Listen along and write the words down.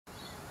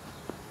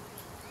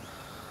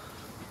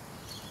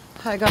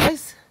Hi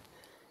guys,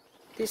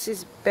 this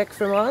is Beck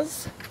from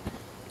Oz,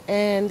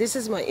 and this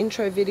is my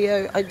intro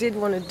video. I did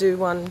want to do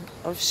one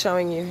of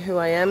showing you who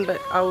I am, but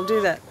I will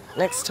do that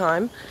next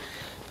time.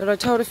 But I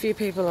told a few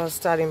people I was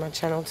starting my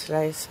channel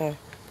today, so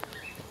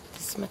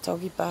this is my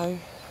doggy Bo.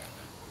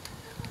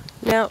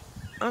 Now,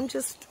 I'm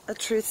just a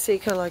truth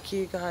seeker like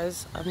you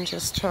guys. I'm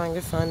just trying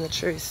to find the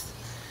truth,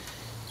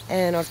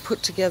 and I've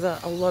put together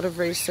a lot of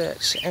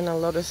research and a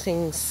lot of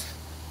things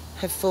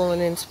have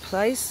fallen into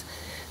place,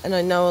 and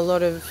I know a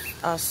lot of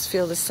us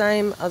feel the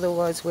same.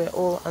 Otherwise we're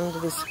all under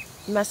this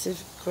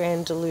massive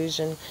grand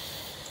delusion,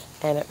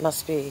 and it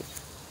must be,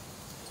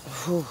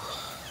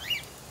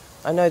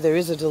 I know there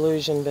is a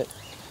delusion, but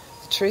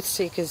the truth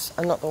seekers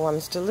are not the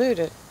ones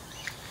deluded.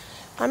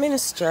 I'm in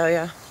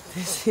Australia.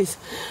 This is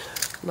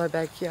my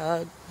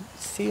backyard.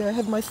 See, I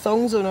have my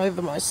thongs on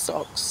over my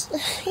socks.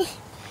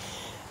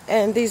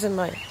 And these are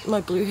my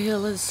blue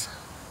heelers.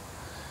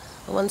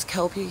 The one's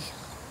Kelpie,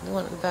 the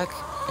one at the back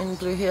in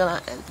blue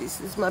heeler, and this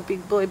is my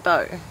big boy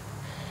Bo,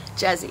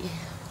 Jazzy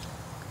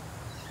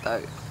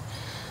Bo.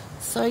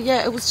 So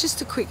yeah, it was just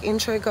a quick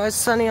intro, guys.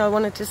 Sunny, I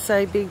wanted to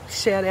say big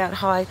shout out,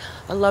 hi,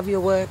 I love your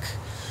work,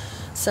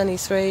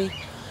 Sunny3,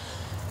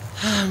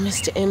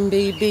 Mr.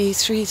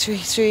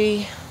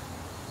 MBB333,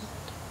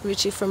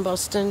 Richie from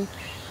Boston.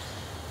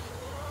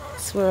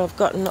 It's where I've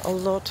gotten a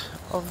lot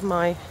of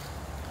my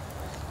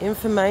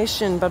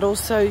information, but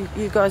also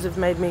you guys have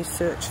made me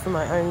search for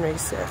my own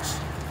research,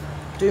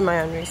 do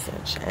my own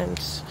research, and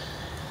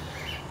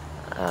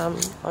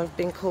I've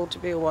been called to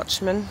be a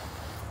watchman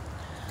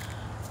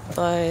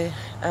by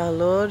our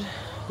Lord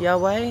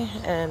Yahweh,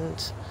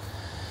 and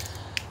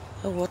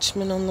a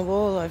watchman on the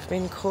wall I've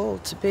been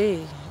called to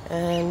be,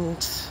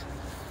 and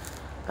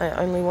I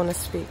only want to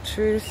speak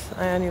truth.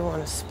 I only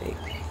want to speak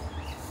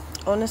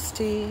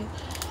honesty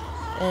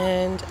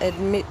and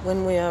admit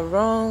when we are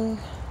wrong,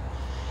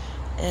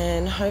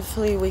 and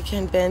hopefully we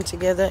can band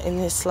together in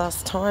this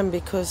last time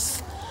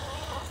because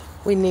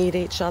we need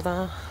each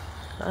other.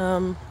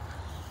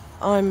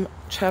 I'm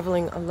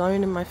traveling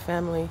alone in my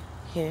family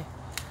here,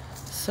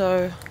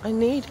 so I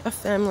need a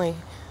family.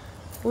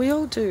 We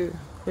all do.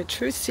 We're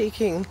truth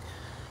seeking.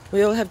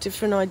 We all have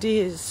different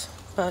ideas,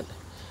 but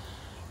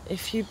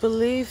if you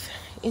believe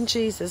in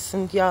Jesus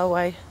and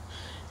Yahweh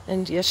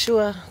and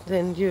Yeshua,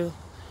 then you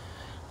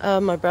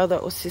are my brother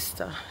or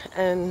sister,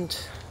 and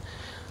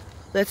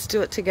let's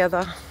do it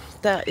together.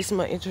 That is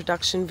my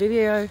introduction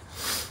video.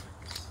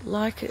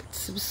 Like it,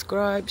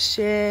 subscribe,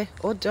 share,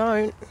 or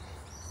don't.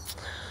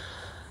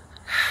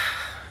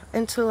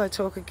 Until I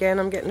talk again,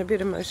 I'm getting a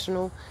bit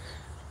emotional.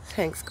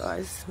 Thanks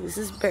guys. This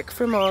is Beck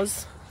from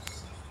Oz.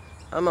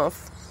 I'm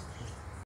off.